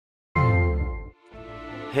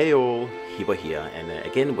Hey all, Hipper here, and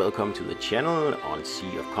again welcome to the channel on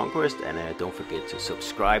Sea of Conquest, and don't forget to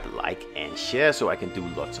subscribe, like and share so I can do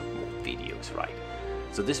lots of more videos, right?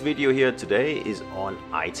 So this video here today is on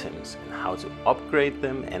items and how to upgrade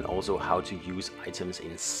them, and also how to use items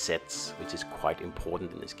in sets, which is quite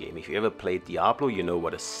important in this game. If you ever played Diablo, you know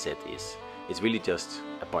what a set is. It's really just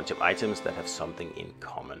a bunch of items that have something in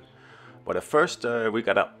common. But first we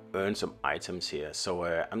gotta earn some items here, so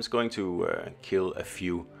I'm just going to kill a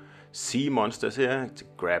few sea monsters here to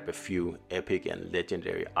grab a few epic and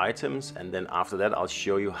legendary items, and then after that I'll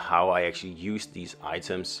show you how I actually use these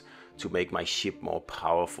items to make my ship more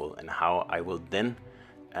powerful, and how I will then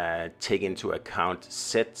take into account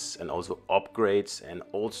sets and also upgrades and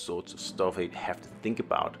all sorts of stuff you have to think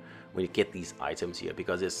about when you get these items here,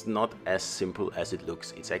 because it's not as simple as it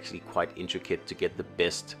looks. It's actually quite intricate to get the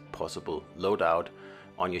best possible loadout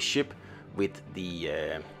on your ship with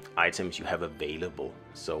the items you have available.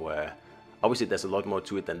 So obviously there's a lot more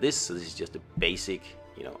to it than this, so this is just a basic,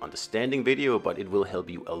 understanding video, but it will help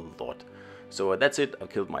you a lot. So that's it. I've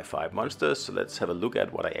killed my 5 monsters, so let's have a look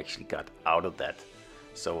at what I actually got out of that.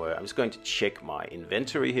 So I'm just going to check my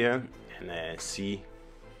inventory here and see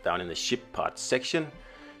down in the ship parts section.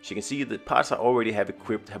 So you can see the parts I already have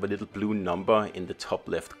equipped have a little blue number in the top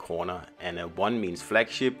left corner, and 1 means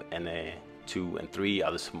flagship, and 2 and 3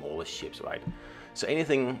 are the smallest ships, right? So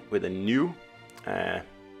anything with a new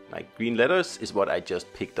like green letters is what I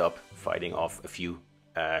just picked up fighting off a few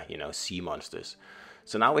sea monsters.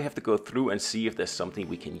 So now we have to go through and see if there's something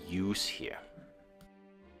we can use here.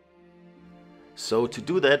 So to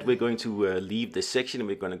do that, we're going to leave this section and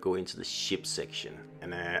we're going to go into the ship section.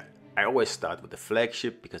 And I always start with the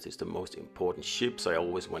flagship because it's the most important ship, so I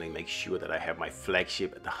always want to make sure that I have my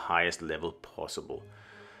flagship at the highest level possible.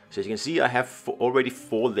 So as you can see, I have already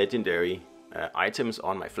 4 legendary items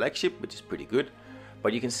on my flagship, which is pretty good.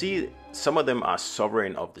 But you can see some of them are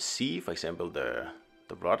Sovereign of the Sea, for example the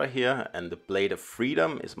rudder here, and the Blade of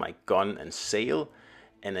Freedom is my gun and sail,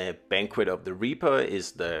 and a Banquet of the Reaper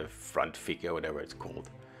is the front figure, whatever it's called.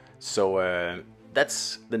 So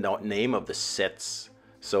that's the name of the sets.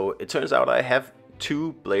 So it turns out I have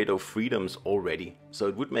 2 Blade of Freedoms already, so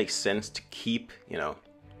it would make sense to keep,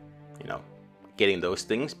 getting those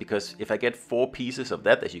things, because if I get 4 pieces of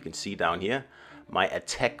that, as you can see down here, my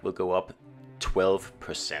attack will go up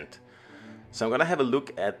 12%. So I'm gonna have a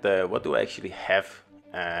look at what do I actually have,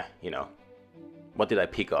 what did I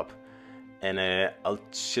pick up, and I'll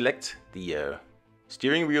select the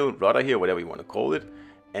steering wheel, rudder here, whatever you want to call it.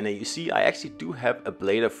 And you see I actually do have a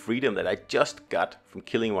Blade of Freedom that I just got from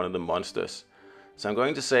killing one of the monsters. So I'm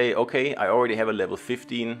going to say, okay, I already have a level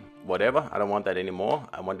 15, whatever, I don't want that anymore.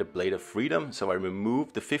 I want the Blade of Freedom, so I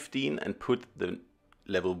remove the 15 and put the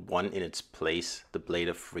level 1 in its place, the Blade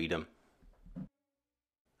of Freedom.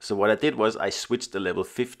 So what I did was I switched the level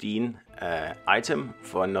 15 item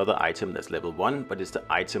for another item that's level 1, but it's the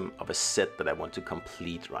item of a set that I want to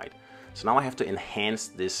complete, right? So now I have to enhance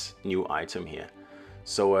this new item here.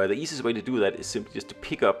 So the easiest way to do that is simply just to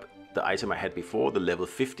pick up the item I had before, the level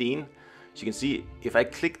 15. So you can see if I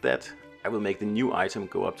click that, I will make the new item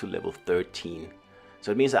go up to level 13.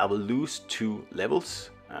 So it means that I will lose 2 levels,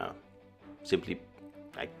 simply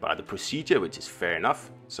like by the procedure, which is fair enough.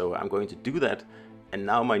 So I'm going to do that, and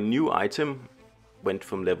now my new item went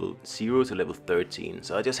from level 0 to level 13.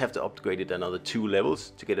 So I just have to upgrade it another 2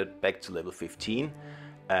 levels to get it back to level 15.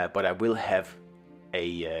 But I will have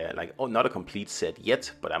a not a complete set yet,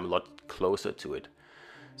 but I'm a lot closer to it.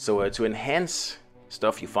 So to enhance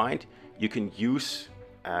stuff you find, you can use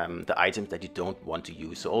the items that you don't want to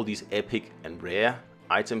use. So all these epic and rare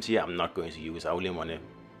items here I'm not going to use. I only want to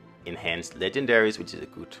enhance legendaries, which is a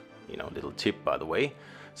good little tip, by the way.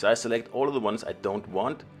 So I select all of the ones I don't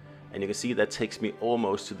want, and you can see that takes me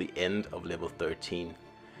almost to the end of level 13.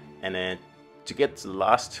 And to get the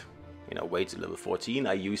last way to level 14,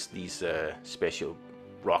 I use these special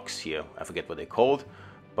rocks here. I forget what they're called,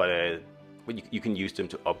 but you can use them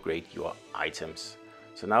to upgrade your items.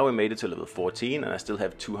 So now we made it to level 14, and I still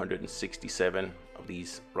have 267 of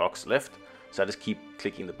these rocks left. So I just keep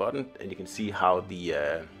clicking the button, and you can see how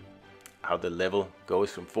the level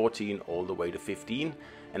goes from 14 all the way to 15.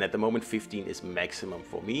 And at the moment 15 is maximum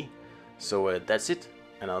for me. So that's it,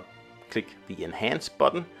 and I'll click the enhance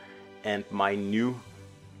button, and my new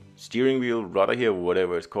steering wheel, rudder here,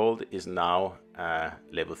 whatever it's called, is now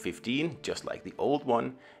level 15, just like the old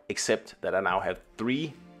one, except that I now have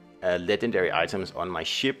 3 legendary items on my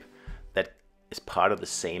ship that is part of the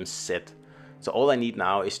same set. So all I need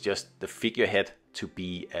now is just the figurehead to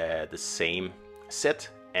be the same set,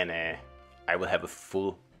 and I will have a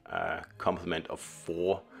full complement of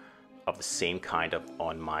 4 of the same kind of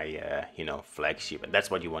on my you know, flagship, and that's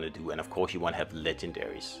what you want to do. And of course you want to have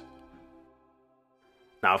legendaries.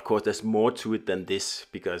 Now of course there's more to it than this,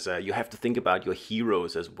 because you have to think about your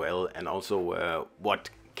heroes as well, and also what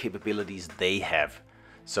capabilities they have.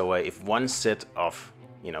 So if one set of,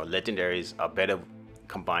 you know, legendaries are better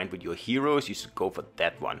combined with your heroes, you should go for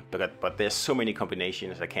that one. But there's so many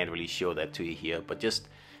combinations, I can't really show that to you here, but just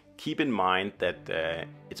keep in mind that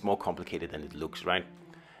it's more complicated than it looks, right?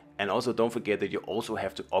 And also don't forget that you also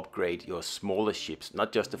have to upgrade your smaller ships,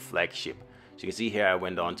 not just the flagship. So you can see here I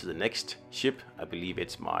went on to the next ship. I believe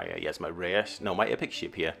it's my my epic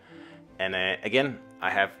ship here. And again,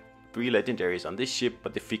 I have 3 legendaries on this ship,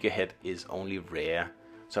 but the figurehead is only rare.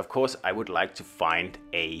 So of course I would like to find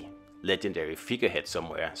a legendary figurehead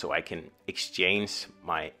somewhere, so I can exchange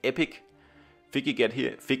my epic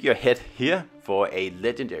figurehead here for a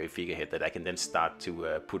legendary figurehead that I can then start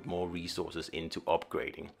to put more resources into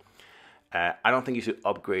upgrading. I don't think you should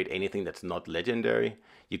upgrade anything that's not legendary.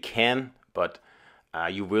 You can, but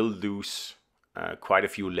you will lose quite a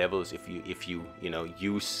few levels if you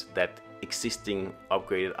use that existing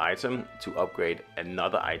upgraded item to upgrade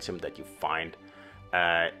another item that you find.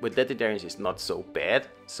 With legendaries it's not so bad,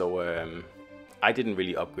 so I didn't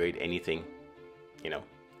really upgrade anything, you know,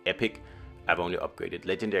 epic. I've only upgraded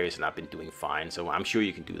legendaries and I've been doing fine, so I'm sure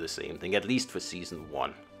you can do the same thing, at least for season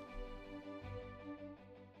 1.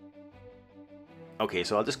 Okay,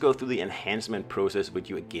 so I'll just go through the enhancement process with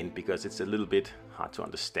you again, because it's a little bit hard to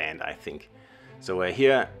understand, I think. So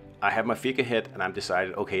here I have my figurehead and I'm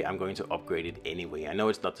decided, okay, I'm going to upgrade it anyway. I know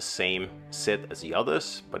it's not the same set as the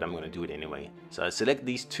others, but I'm going to do it anyway. So I select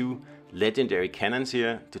these 2 legendary cannons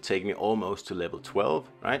here to take me almost to level 12,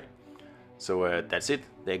 right? So that's it,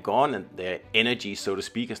 they're gone, and their energy, so to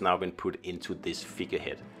speak, has now been put into this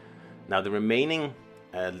figurehead. Now the remaining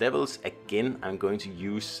levels, again, I'm going to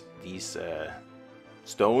use these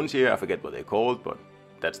stones here. I forget what they're called, but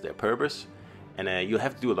that's their purpose. And you'll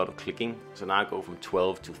have to do a lot of clicking. So now I go from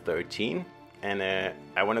 12 to 13, and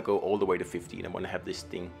I want to go all the way to 15. I want to have this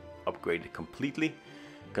thing upgraded completely,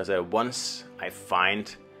 because once I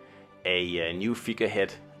find a new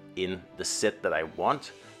figurehead in the set that I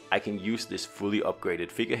want, I can use this fully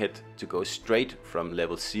upgraded figurehead to go straight from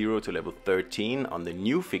level 0 to level 13 on the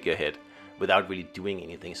new figurehead without really doing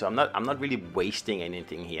anything. So I'm not really wasting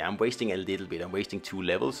anything here. I'm wasting a little bit. I'm wasting 2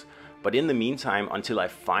 levels. But in the meantime, until I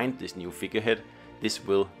find this new figurehead, this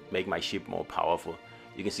will make my ship more powerful.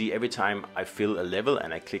 You can see every time I fill a level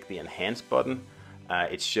and I click the enhance button,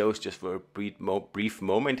 it shows just for a brief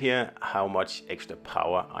moment here how much extra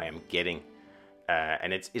power I am getting.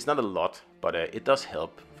 And it's not a lot, but it does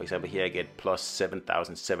help. For example, here I get plus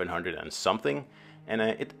 7,700 and something, and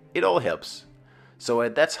it all helps. So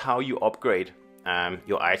that's how you upgrade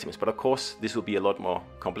your items. But of course, this will be a lot more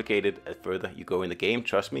complicated as further you go in the game,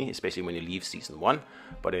 trust me, especially when you leave season 1.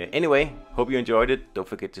 But anyway, hope you enjoyed it. Don't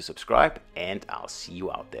forget to subscribe, and I'll see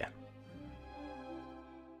you out there.